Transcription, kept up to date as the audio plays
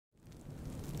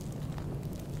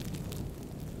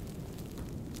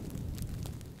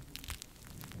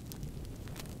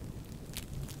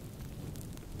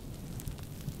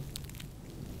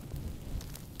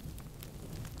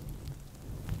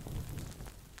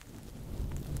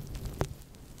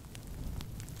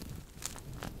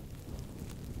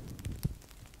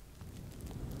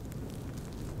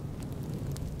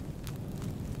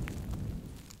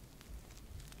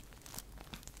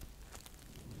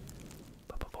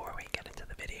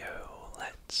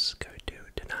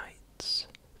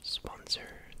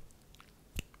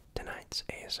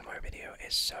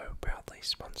is so proudly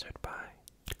sponsored by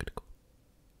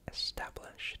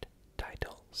Established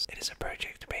Titles. It is a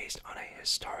project based on a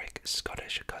historic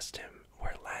Scottish custom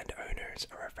where landowners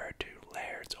are referred to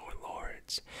lairds or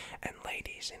lords and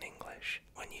ladies in English.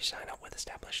 When you sign up with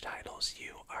Established Titles,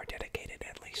 you are dedicated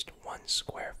at least 1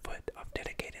 square foot of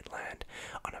dedicated land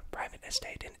on a private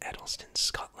estate in Edelston,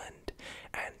 Scotland,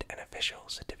 and an official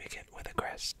certificate with a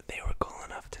crest. They were cool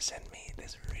enough to send me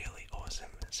this really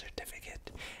awesome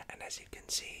certificate, and as you can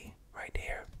see right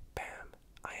here, bam,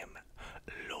 I am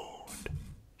Lord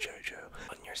Jojo.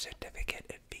 On your certificate,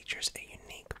 it features a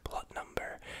unique plot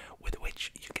number with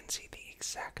which you can see the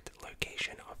exact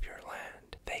location of your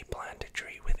land. They plant a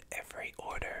tree with every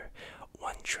order,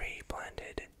 1 tree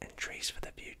planted and trees for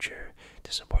the future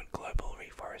to support global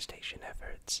reforestation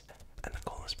efforts. And the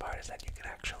coolest part is that you can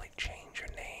actually change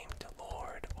your name to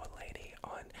Lord or Lady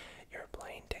on your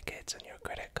plane tickets and your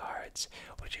credit cards,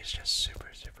 which is just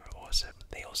super awesome.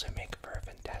 They also make for a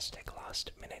fantastic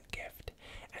last minute gift,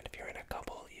 and if you're in a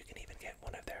couple, you can even get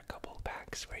one of their couple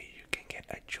packs where you can get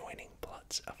adjoining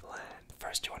plots of land.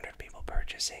 First 200 people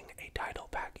purchasing a title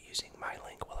pack using my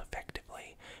link will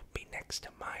effectively be next to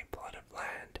my plot of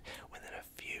land within a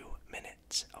few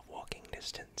minutes of walking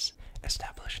distance.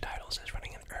 Established Titles is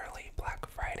running an early Black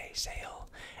Friday sale,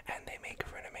 and they make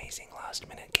for an amazing last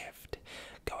minute gift.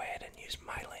 Go ahead and use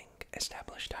my link,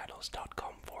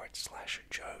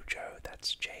 establishedtitles.com/JoJo,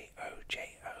 that's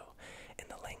JOJO, in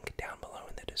the link down below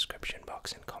in the description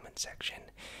box and comment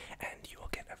section, and you will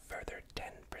get a further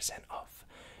 10% off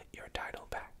your title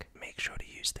pack. Make sure to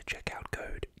use the checkout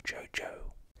code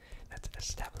JoJo. That's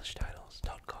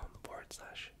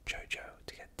establishedtitles.com/JoJo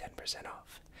to get 10%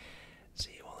 off.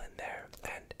 See you all in there,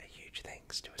 and a huge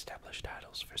thanks to Established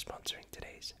Titles for sponsoring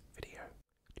today's video.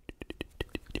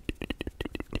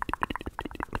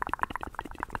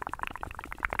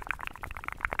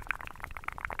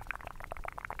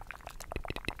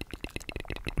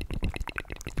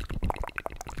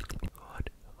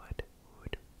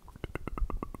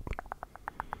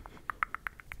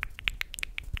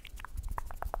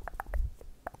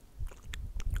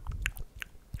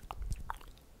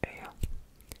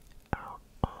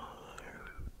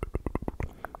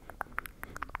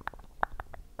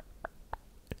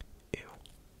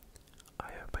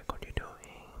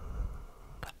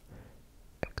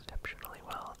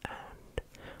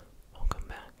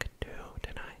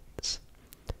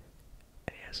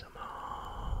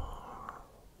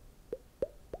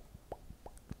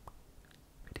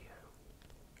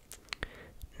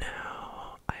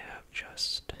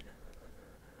 Just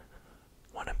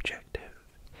one objective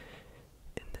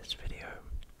in this video,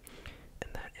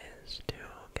 and that is to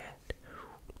get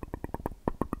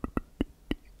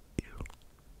you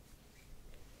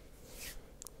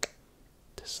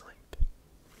to sleep.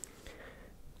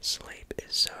 Sleep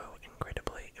is so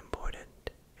incredibly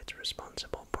important. It's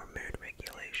responsible for mood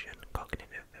regulation,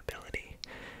 cognitive ability,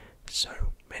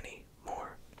 so many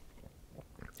more.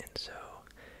 And so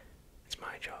it's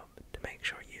my job to make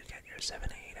sure you get your 7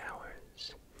 to 8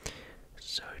 hours.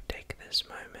 So take this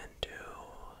moment to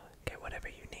get whatever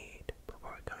you need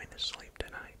before going to sleep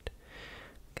tonight.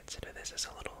 Consider this as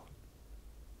a little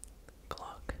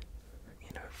clock,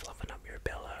 fluffing up your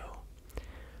pillow,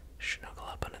 snuggle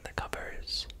up under the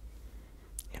covers,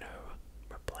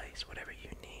 replace whatever you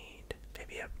need,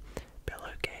 maybe a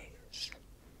pillowcase.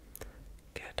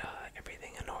 Get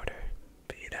everything in order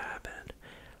for you to have an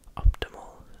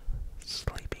optimal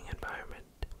sleeping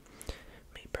environment.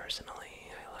 Me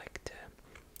personally, I like to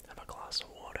have a glass of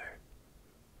water.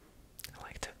 I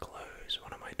like to close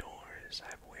one of my doors. I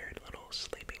have weird little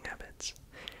sleeping habits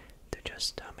to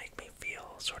just make me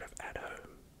feel sort of at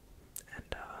home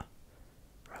and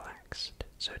relaxed.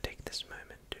 So take this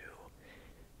moment to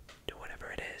do whatever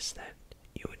it is that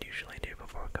you would usually do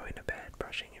before going to bed,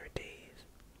 brushing your teeth.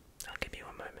 I'll give you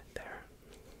a moment there.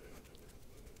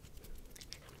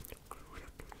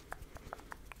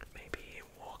 Maybe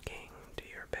walking to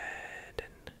your bed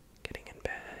and getting in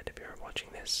bed if you're watching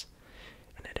this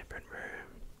in a different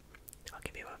room. I'll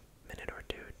give you a minute or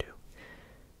two to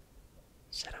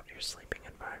set up your sleeping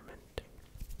environment.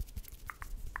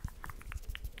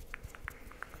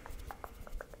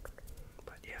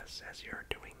 But yes, as you're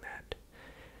doing that,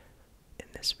 in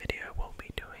this video we'll be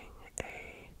doing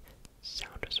a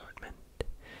sound assortment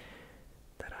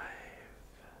that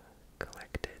I've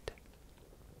collected.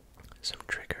 Some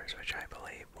triggers which I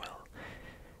believe will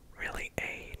really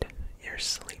aid your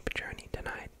sleep journey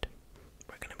tonight.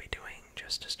 We're going to be doing,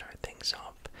 just to start things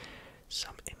off,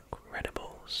 some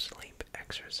incredible sleep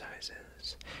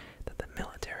exercises that the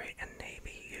military and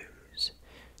Navy use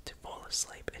to fall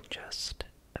asleep in just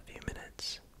a few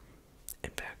minutes.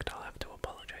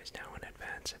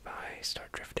 comments if I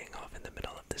start drifting off in the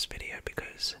middle of this video,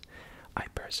 because I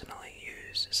personally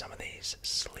use some of these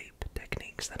sleep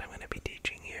techniques that I'm going to be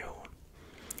teaching you.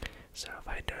 So if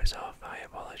I doze off, I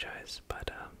apologize,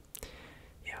 but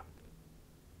yeah.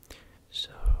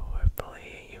 So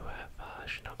hopefully you have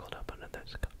snuggled up under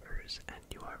those covers and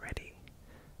you are ready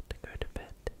to go to bed.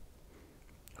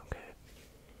 Okay.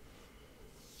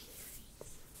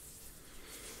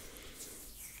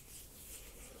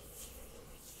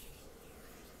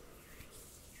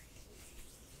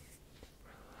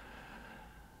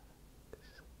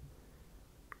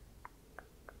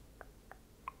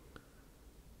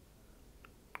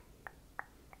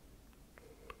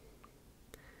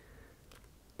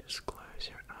 Just close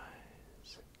your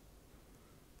eyes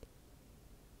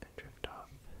and drift off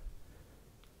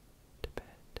to bed,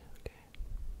 okay?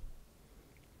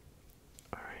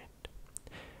 Alright.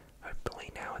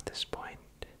 Hopefully now at this point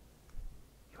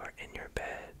you are in your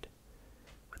bed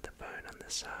with the phone on the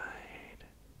side,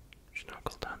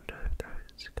 snuggled under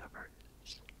those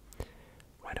covers.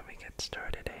 Why don't we get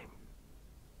started, eh?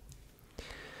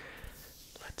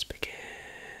 Let's begin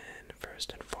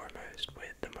first and foremost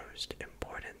with the most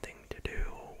important thing to do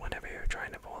whenever you're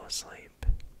trying to fall asleep.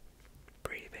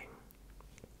 Breathing.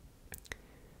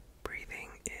 Breathing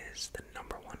is the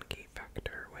number one key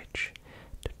factor which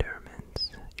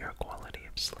determines your quality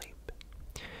of sleep.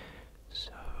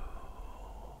 So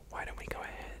why don't we go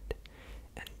ahead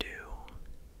and do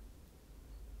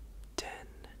 10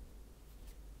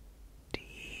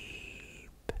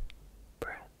 deep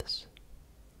breaths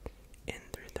in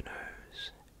through the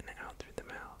nose and out through the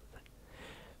mouth,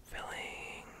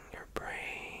 filling your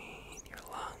brain, your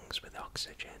lungs with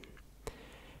oxygen,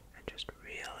 and just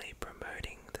really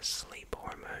promoting the sleep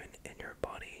hormone in your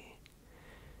body,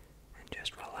 and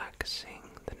just relaxing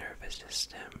the nervous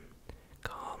system,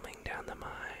 calming down the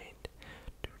mind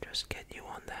to just get you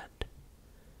on that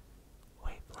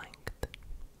wavelength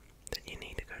that you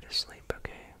need to go to sleep,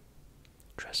 okay?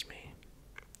 Trust me,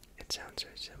 it sounds so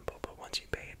simple, but once you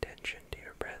pay attention to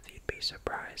your breath, you'd be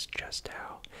surprised just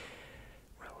how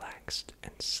relaxed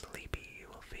and sleepy you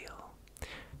will feel.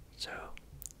 So,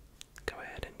 go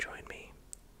ahead and join me.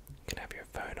 You can have your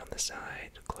phone on the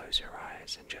side, close your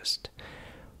eyes, and just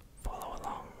follow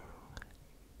along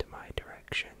to my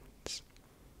directions.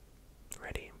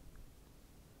 Ready?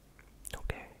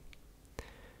 Okay.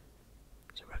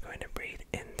 So we're going to breathe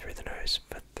in through the nose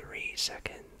for 3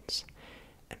 seconds,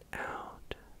 and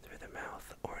out through the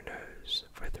mouth or nose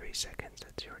for 3 seconds.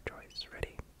 It's your choice.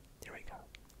 Ready? Here we go.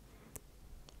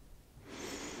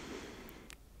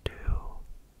 2,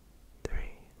 3,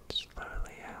 and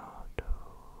slowly out.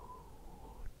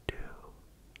 2,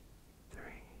 3.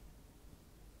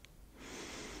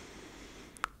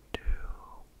 2,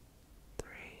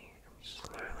 3, and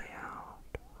slowly out.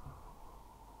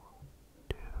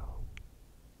 2,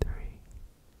 3.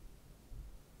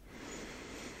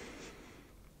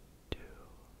 2,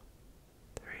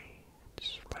 3, and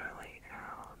slowly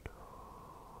out.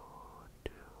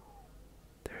 2,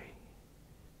 3.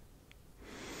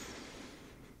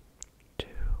 2,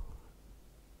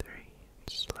 3, and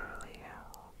slowly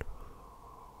out.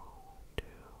 2,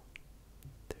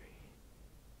 3.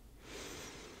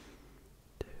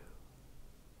 2,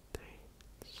 3,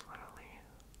 slowly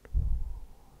out.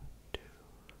 2,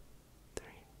 3.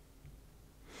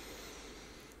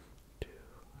 2,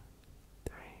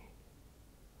 3.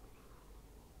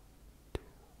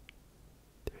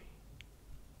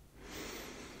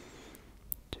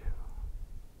 2, 3.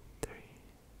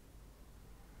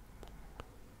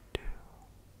 2, 3. 2,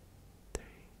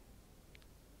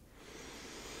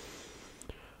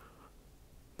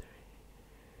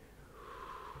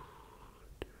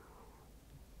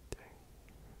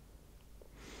 3.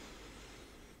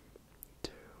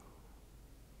 2, 3.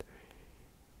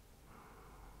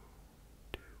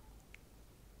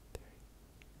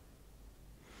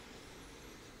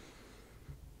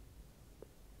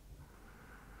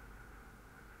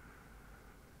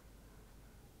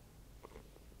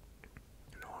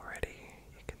 And already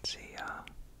you can see I'm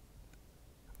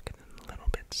getting a little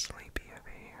bit sleepy over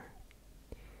here.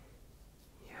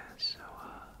 Yeah, so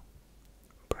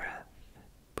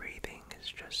breathing is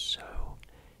just so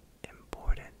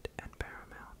important and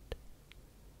paramount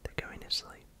to going to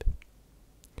sleep.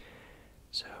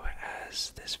 So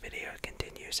as this video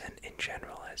continues, and in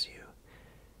general as you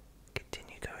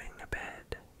continue going to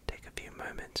bed, take a few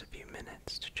moments, a few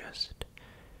minutes to just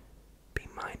be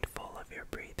mindful of your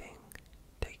breathing.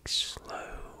 Take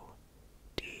slow,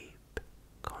 deep,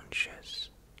 conscious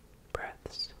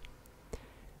breaths.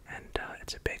 And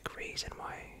it's a big reason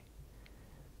why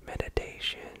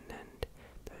meditation and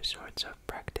those sorts of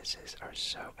practices practices are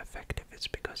so effective is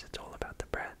because it's all about the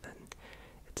breath, and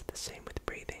it's the same with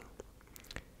breathing.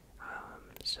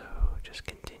 So just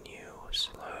continue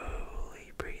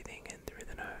slowly breathing in through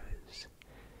the nose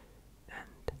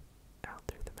and out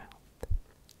through the mouth.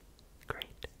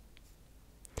 Great.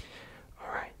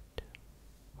 Alright,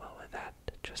 well with that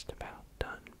just about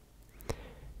done,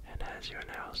 and as you're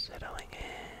now settling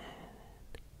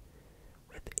in,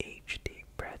 with each deep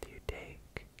breath you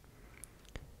take,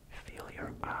 feel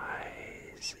your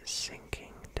eyes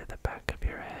sinking to the back of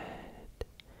your head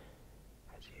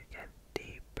as you get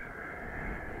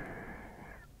deeper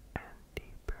and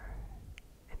deeper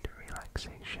into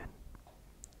relaxation.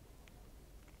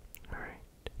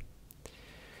 Alright.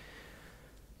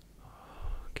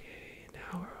 Okay,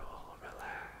 now we're all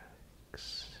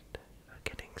relaxed,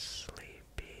 getting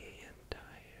sleepy and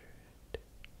tired,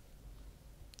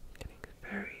 getting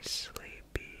very sleepy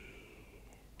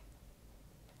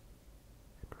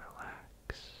and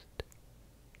relaxed.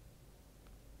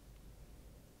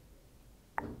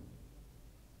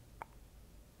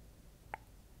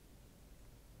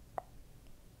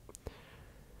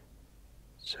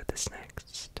 So this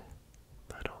next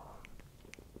little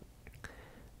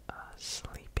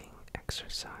sleeping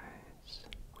exercise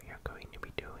we are going to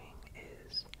be doing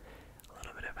is a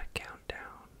little bit of a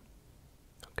countdown.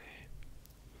 Okay,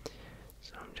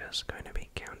 so I'm just going to be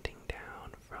counting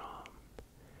down from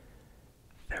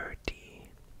 30.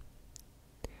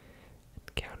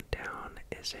 And countdown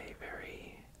is a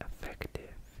very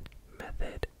effective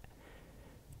method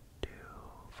to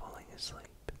falling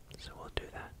asleep, so we'll do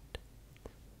that.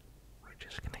 We're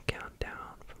just going to count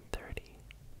down from 30.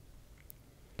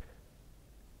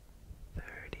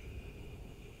 30,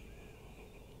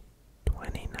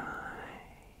 29,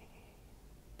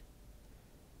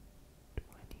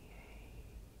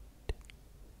 28,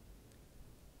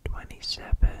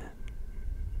 27,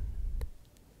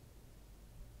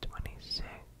 26,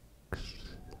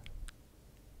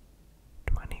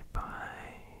 25,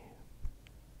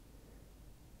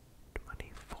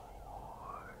 24,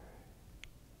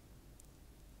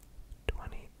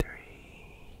 23,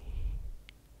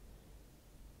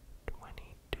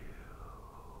 22,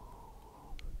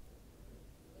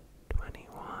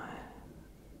 21,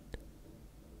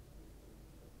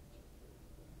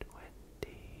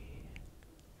 20,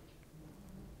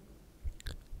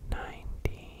 19,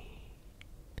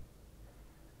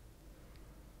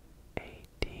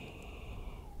 18,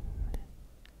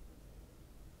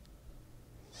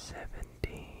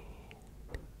 17,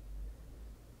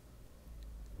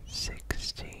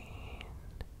 16,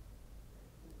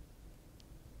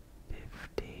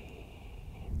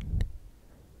 15,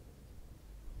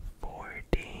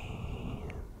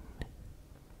 14,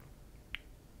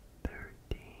 13,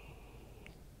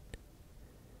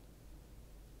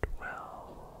 12,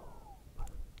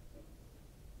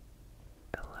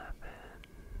 11,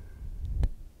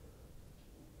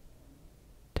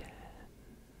 10,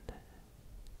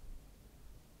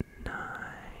 9,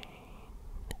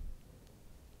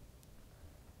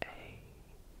 8,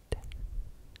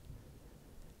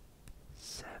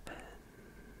 7,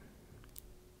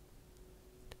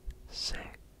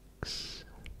 6,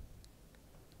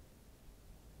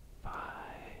 5,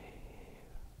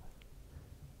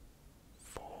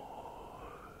 4,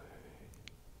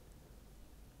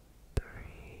 3,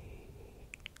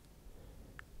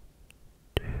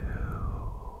 2,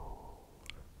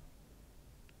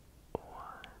 1,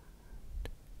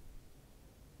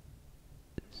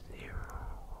 0.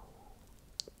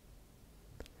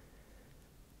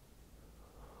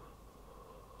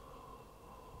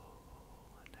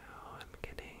 Now I'm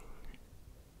getting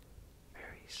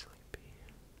very sleepy.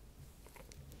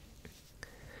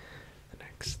 The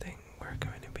next thing we're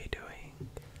going to be doing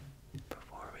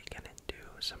before we get into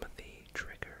some of the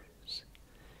triggers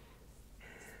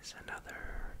is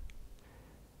another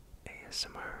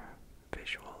ASMR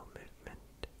visual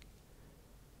movement,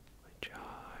 which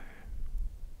are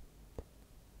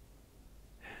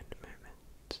hand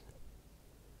movements.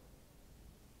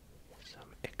 Some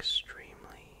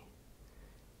extremely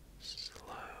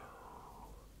slow,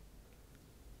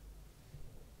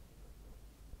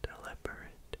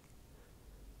 deliberate,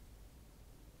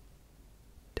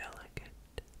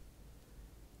 delicate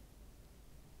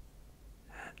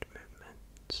hand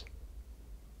movements.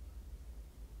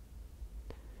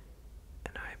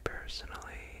 And I personally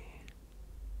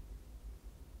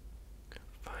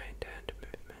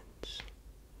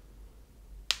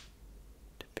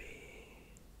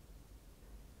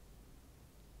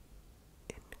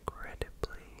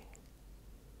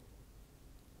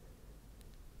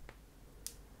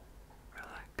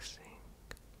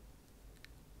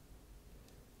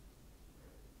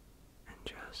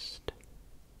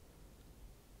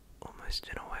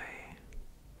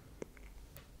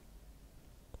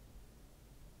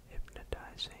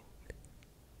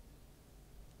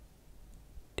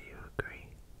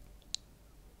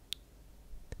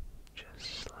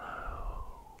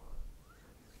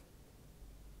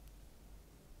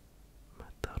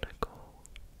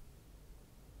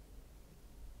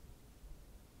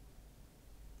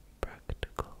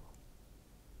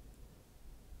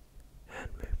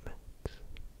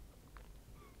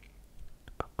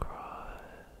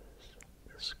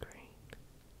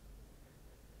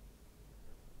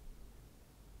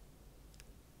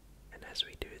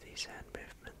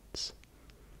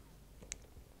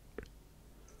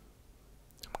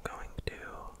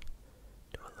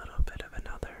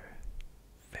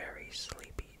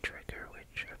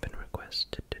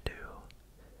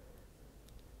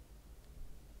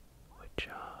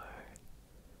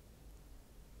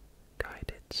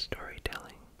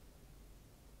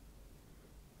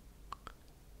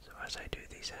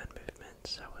these hand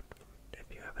movements, I would, if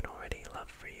you haven't already, love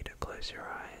for you to close your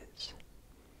eyes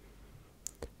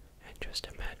and just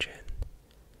imagine,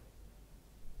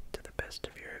 to the best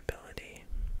of your ability,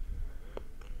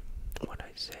 what I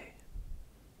say.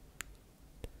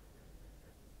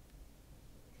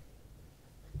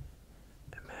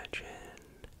 Imagine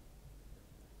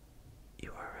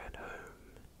you are at home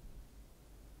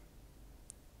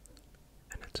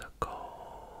and it's a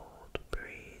cold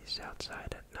breeze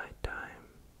outside at nighttime.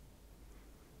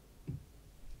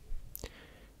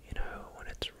 You know, when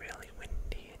it's really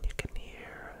windy and you can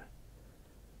hear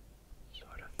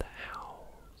sort of the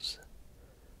howls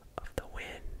of the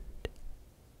wind.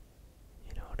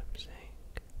 You know what I'm saying?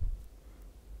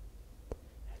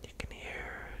 And you can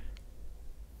hear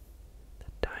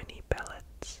the tiny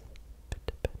pellets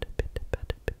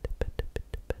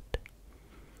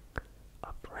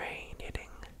of rain hitting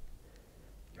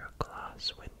your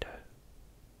glass window.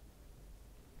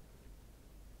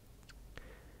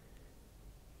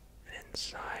 And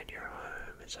inside your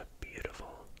home is a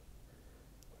beautiful,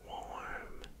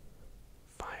 warm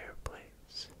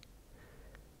fireplace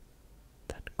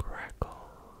that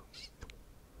crackles,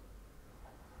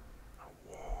 a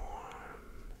warm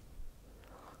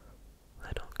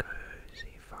little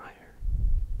cozy fire.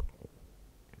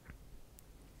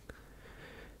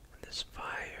 And this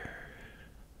fire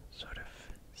sort of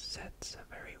sets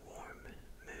a very warm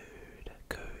mood,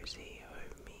 a cozy,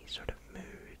 homey sort of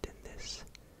mood in this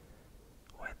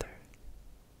weather.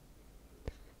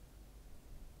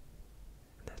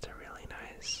 There's a really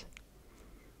nice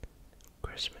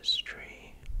Christmas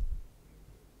tree,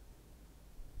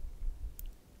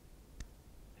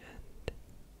 and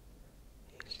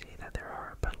you see that there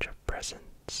are a bunch of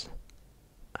presents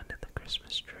under the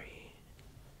Christmas tree.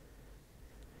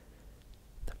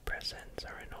 The presents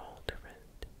are in all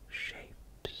different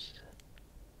shapes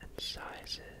and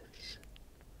sizes,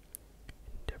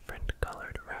 in different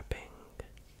colored wrapping,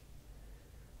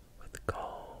 with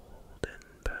golden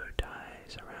bow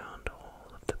ties around all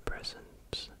of the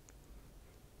presents.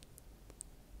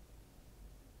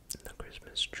 And the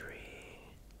Christmas tree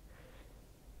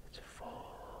is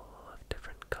full of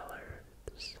different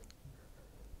colors,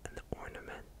 and the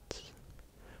ornaments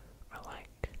are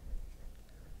like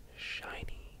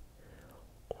shiny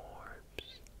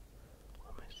orbs,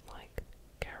 almost like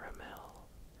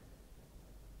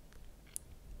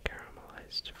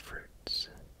caramelized fruits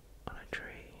on a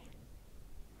tree.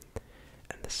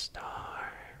 And the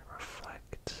star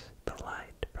reflects the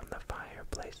light from the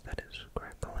fireplace that is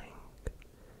crackling,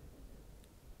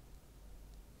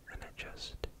 and it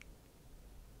just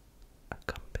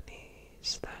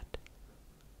accompanies that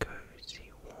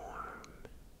cozy, warm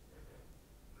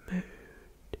mood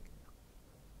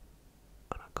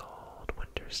on a cold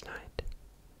winter's night.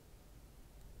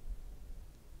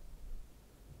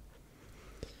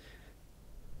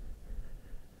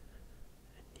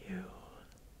 And you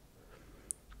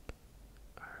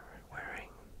are wearing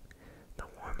the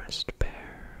warmest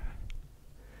pair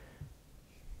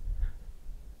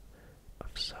of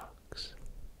socks,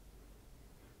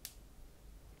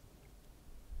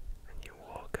 and you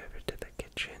walk over to the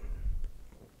kitchen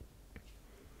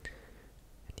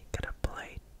and you get a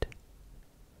plate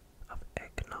of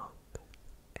eggnog,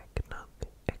 eggnog,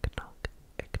 eggnog,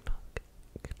 eggnog,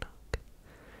 eggnog,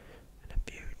 and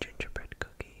a few gingerbread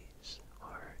cookies,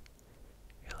 or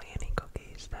really any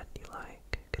cookies that you like.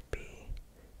 It could be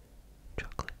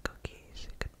chocolate cookies,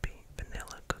 it could be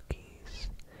vanilla cookies,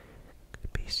 it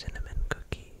could be cinnamon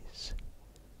cookies,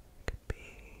 it could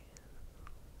be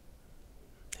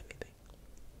anything.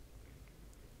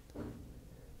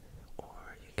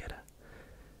 Or you get a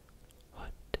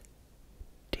hot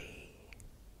tea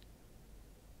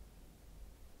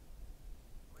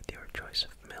with your choice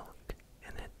of milk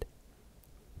in it.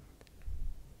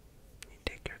 You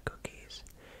take your cookies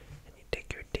and you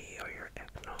take your tea or your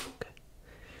eggnog,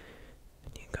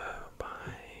 and you go by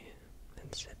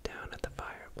and sit down at the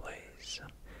fireplace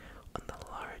on the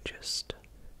largest,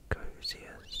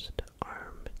 coziest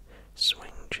arm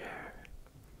swing chair.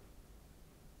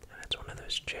 And it's one of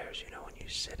those chairs, you know, when you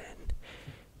sit in,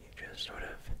 you just sort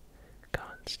of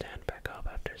can't stand back up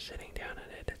after sitting down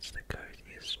in it. It's the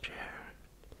coziest chair.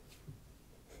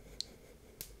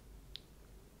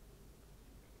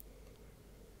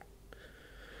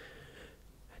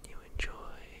 And you enjoy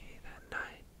that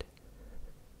night.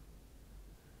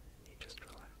 You just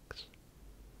relax.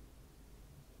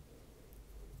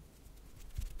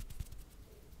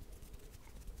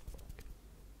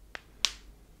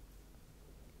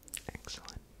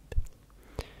 Excellent.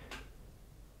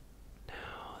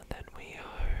 Now that we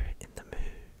are in the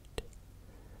mood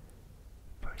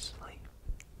for sleep,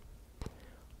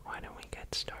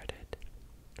 get started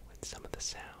with some of the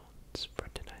sounds for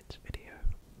tonight's video.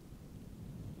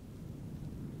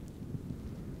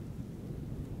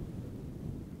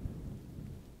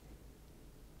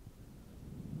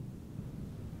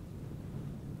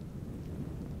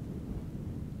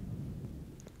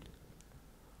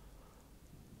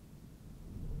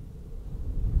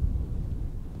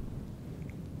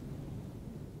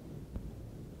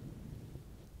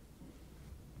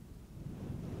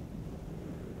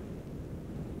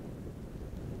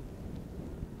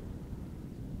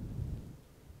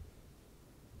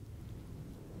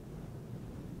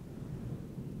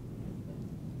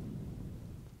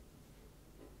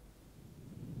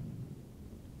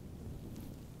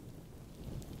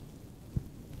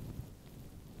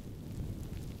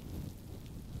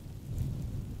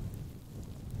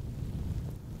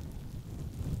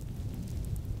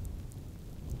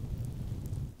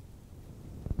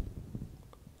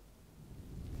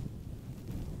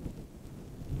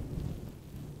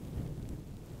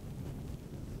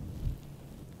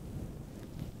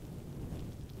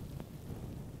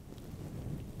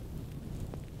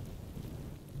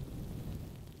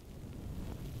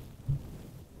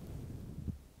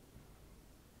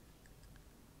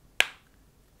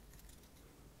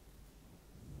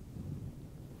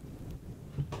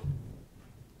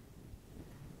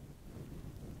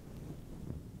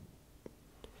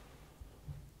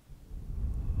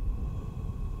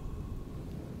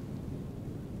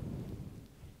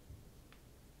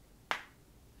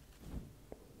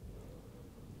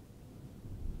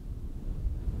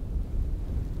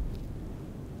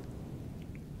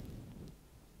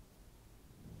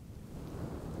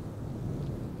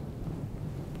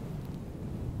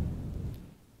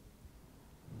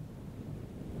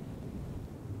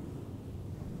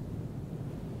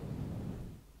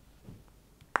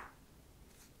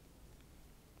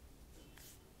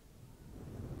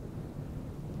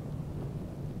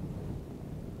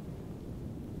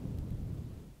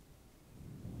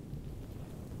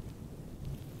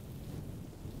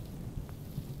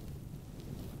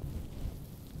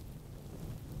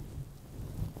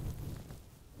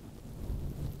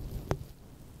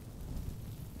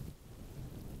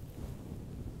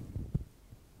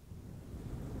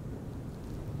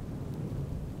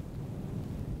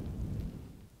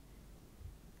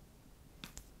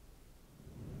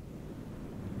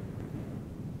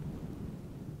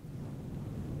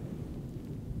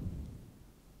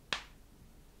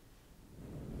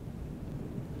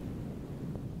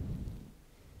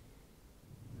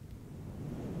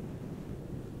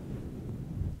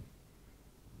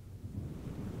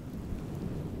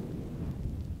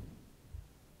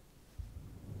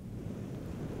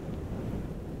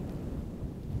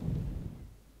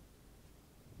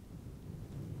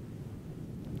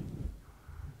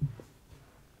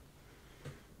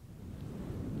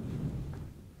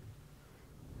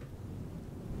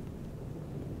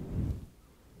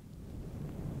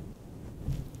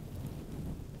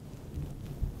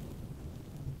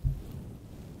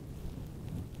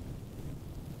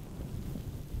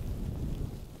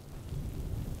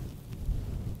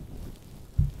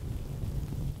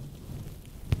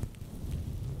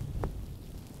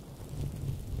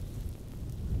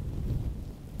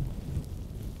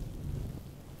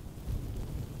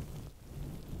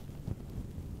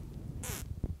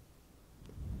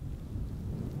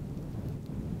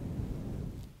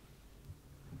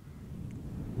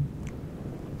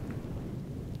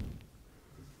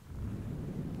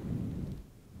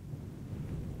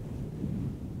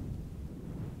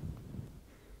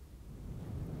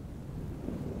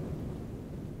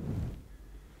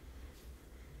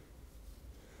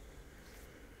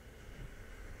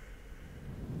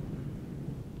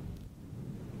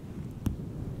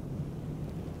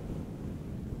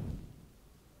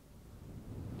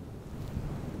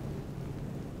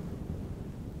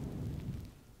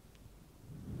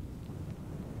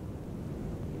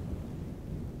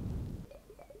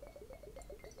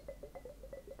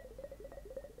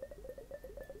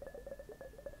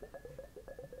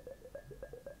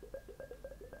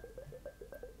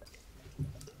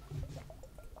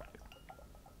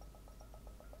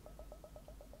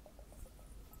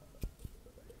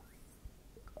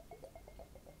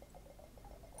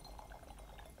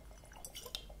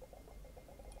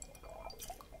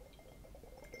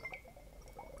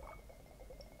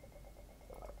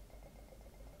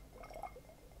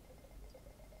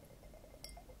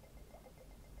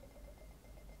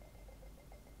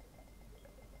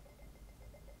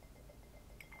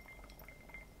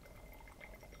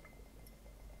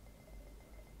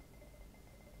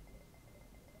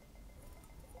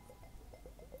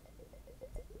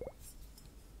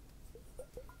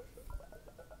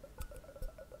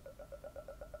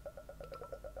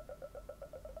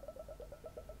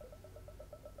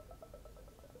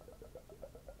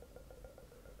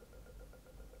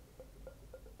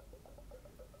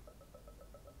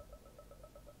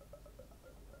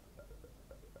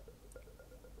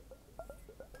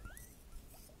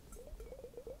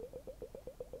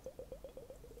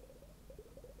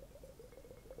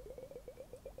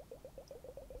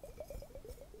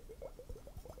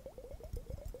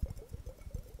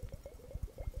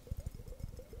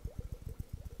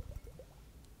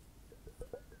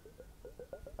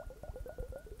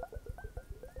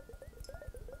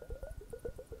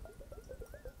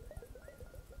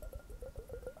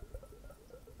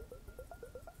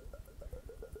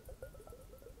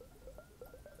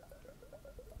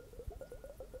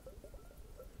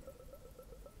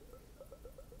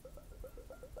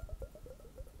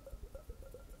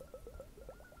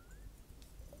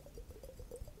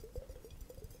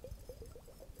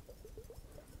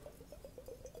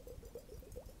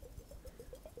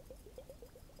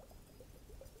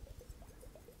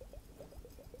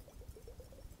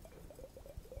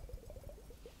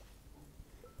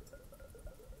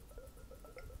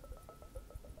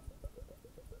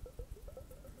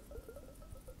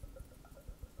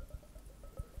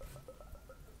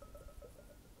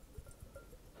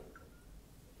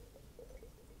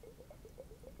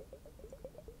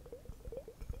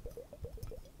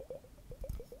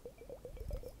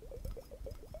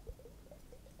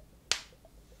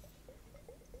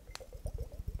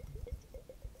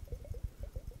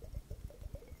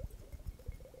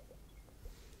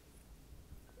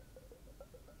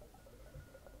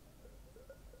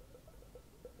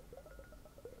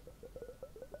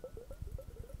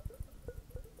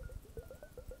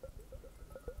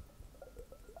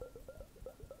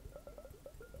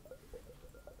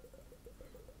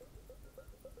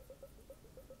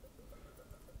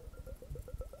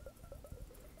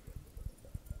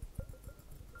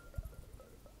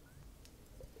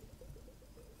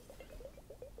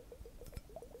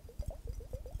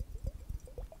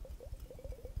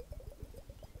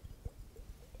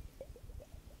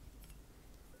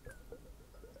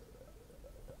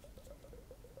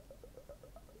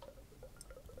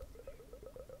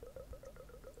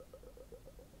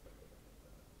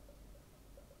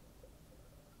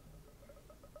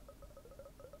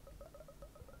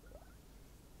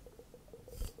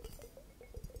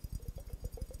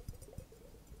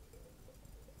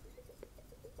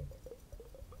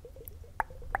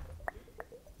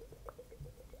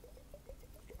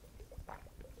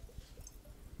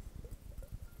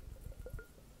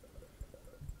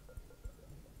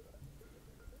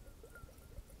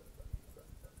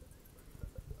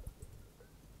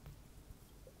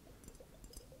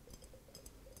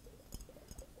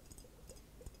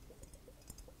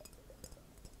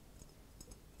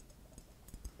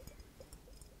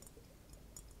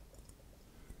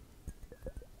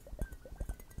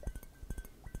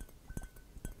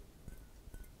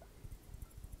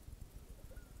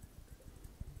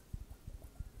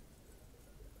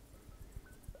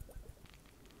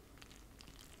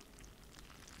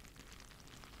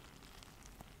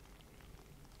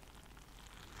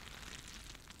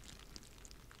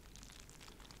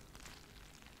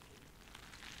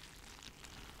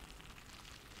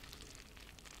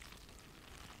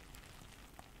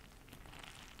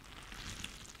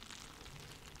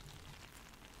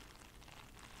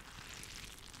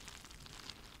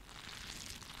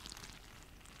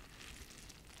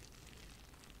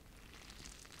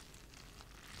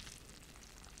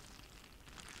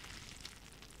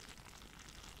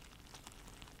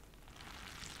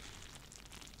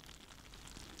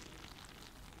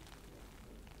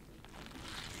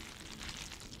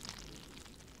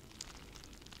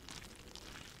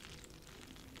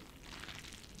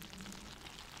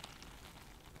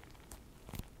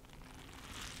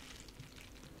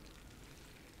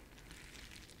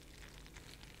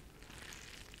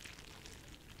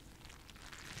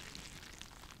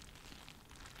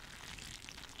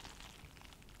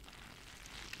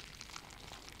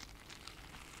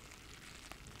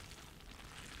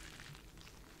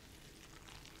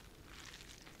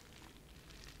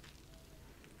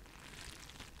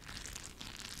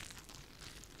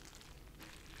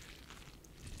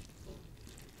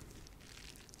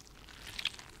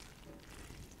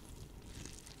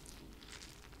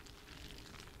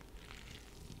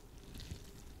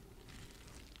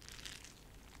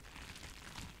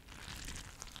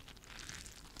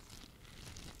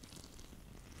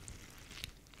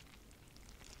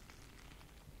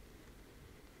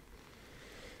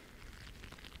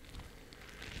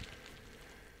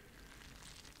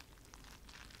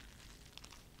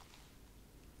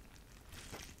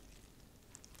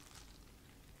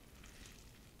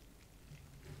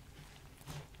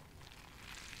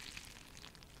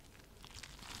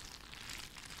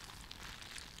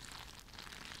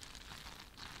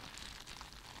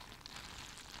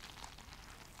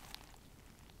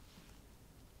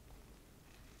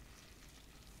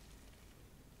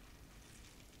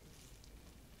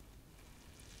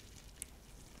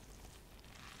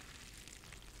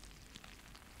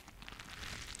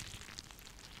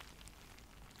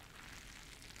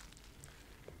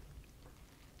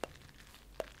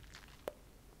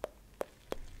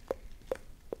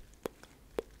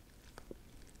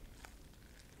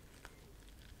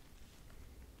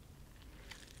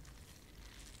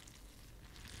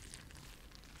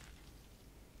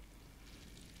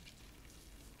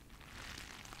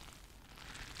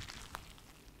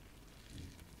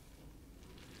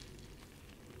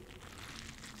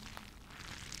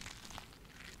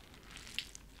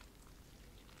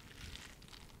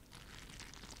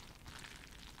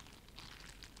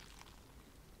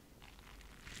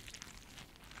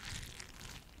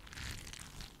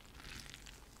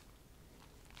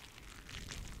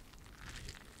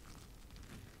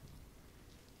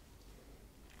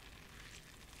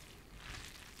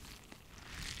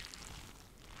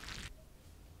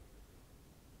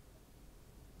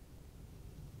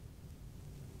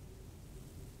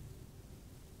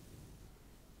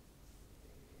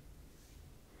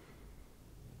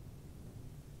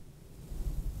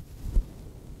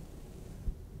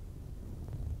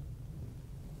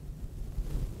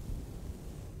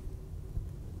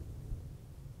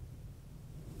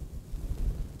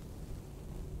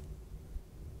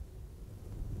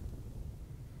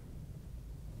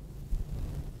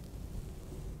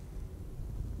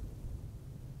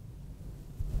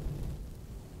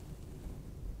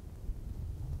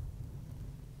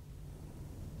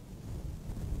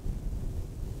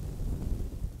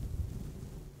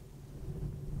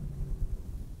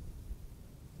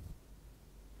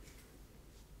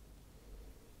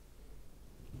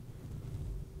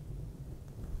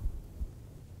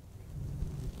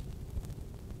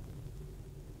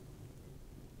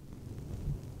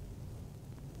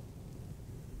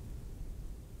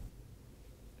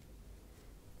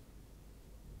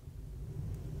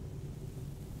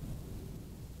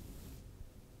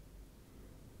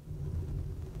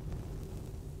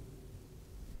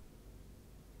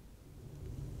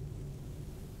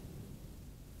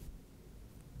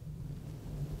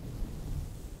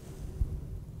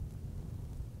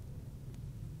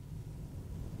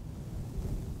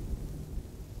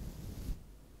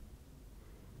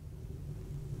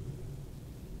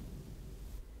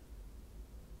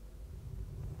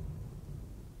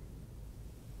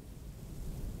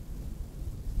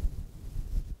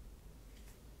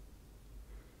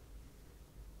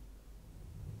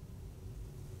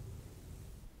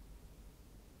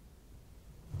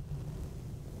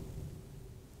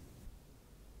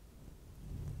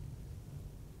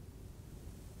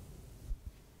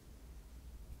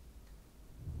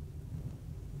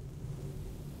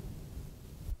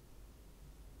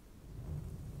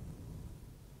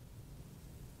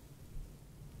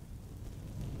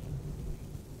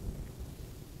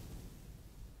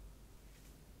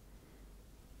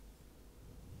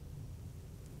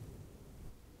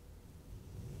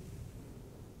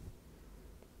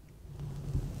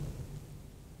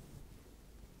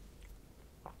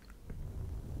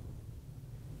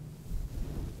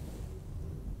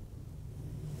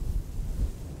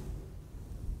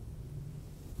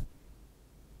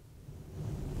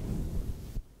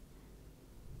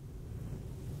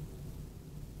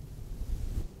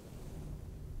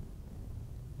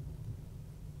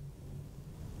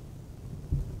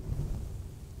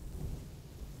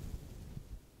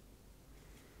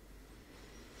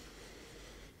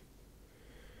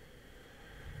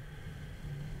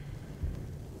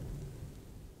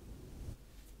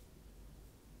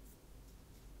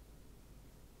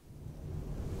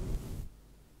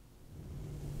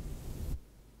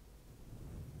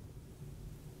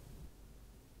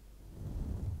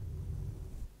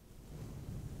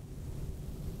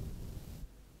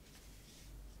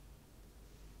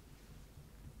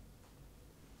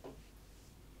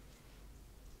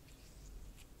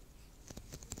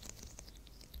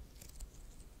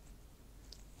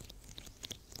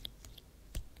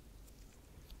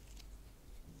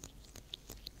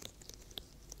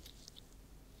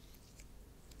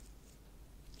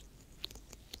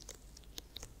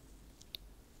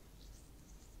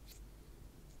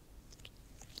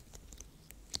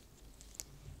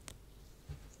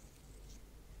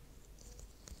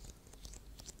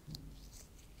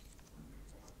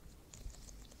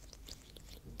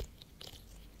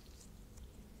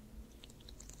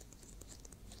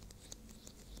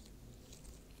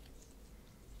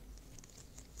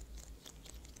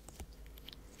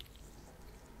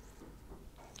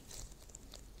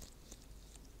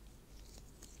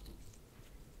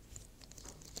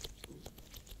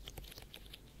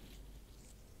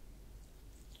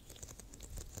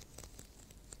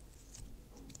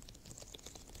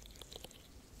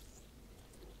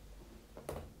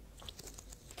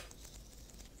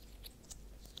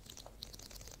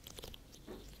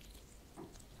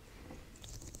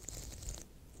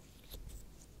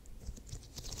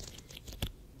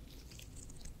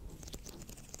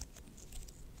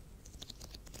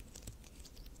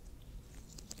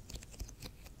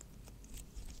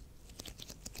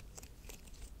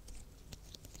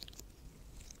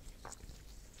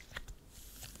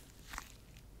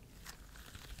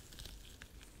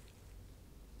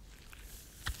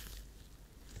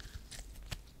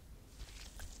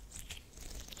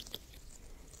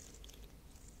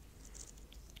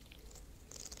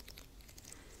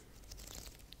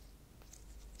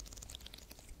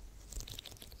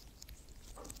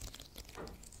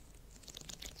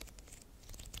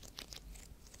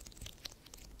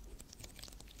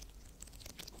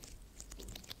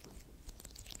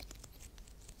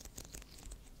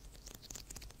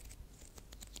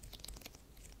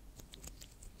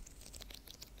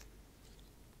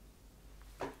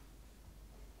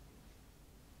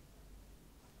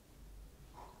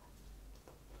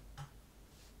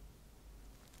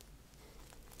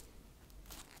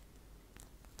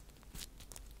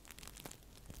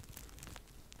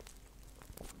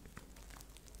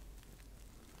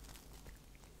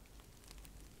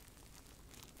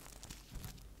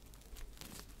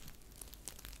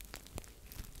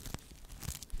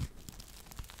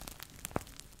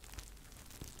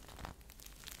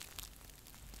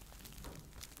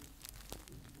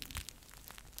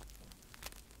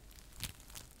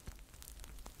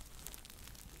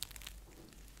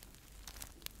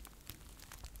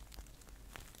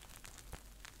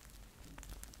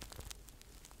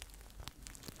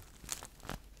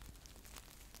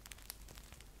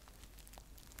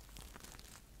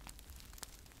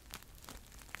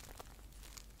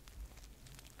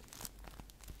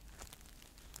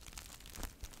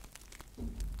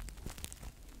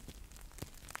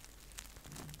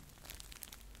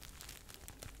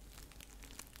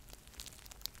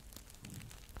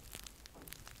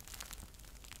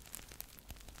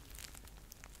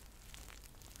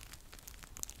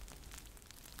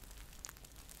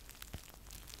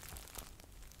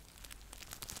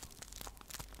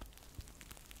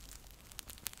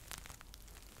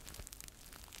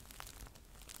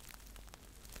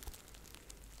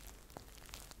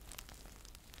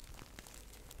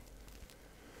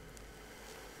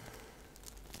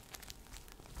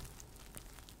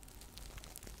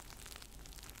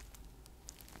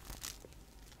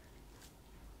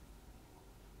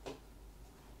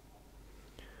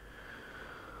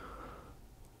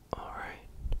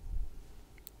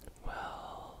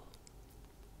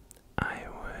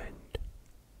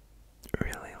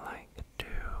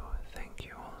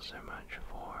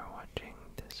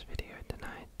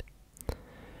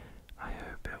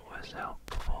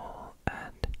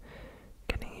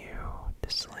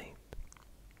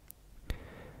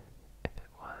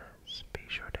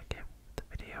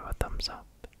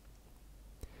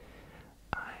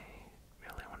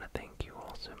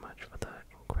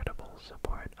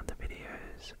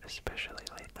 videos, especially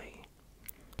lately.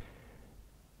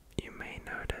 You may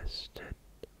notice it,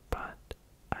 but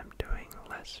I'm doing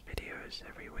less videos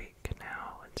every week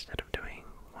now. Instead of doing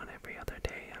one every other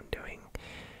day, I'm doing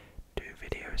 2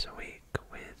 videos a week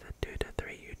with 2 to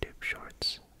 3 YouTube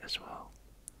shorts as well.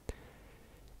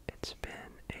 It's been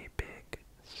a big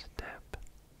step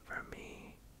for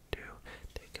me to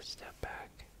take a step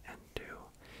back and do,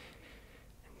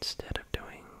 instead of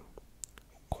doing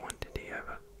quantity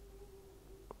of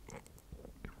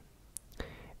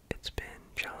it's been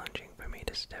challenging for me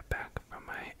to step back from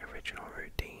my original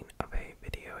routine of a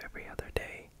video every other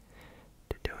day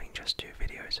to doing just 2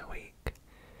 videos a week,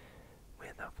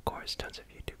 with of course tons of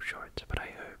YouTube shorts. But I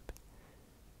hope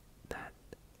that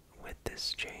with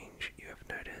this change you have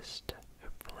noticed,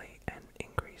 hopefully, an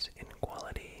increase in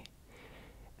quality,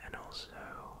 and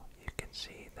also you can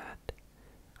see that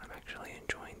I'm actually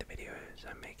enjoying the videos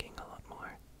I'm making a lot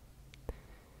more.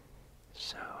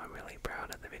 So I'm really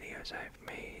proud of the videos I've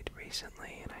made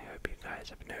recently, and I hope you guys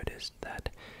have noticed that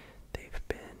they've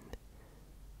been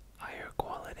higher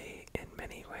quality in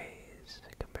many ways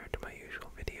compared to my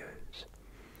usual videos.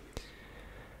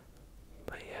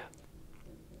 But yeah,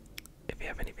 if you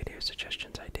have any video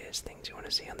suggestions, ideas, things you want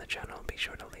to see on the channel, be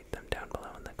sure to leave them down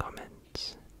below in the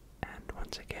comments. And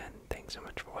once again, thanks so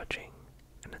much for watching,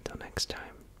 and until next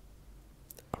time,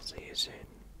 I'll see you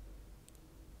soon.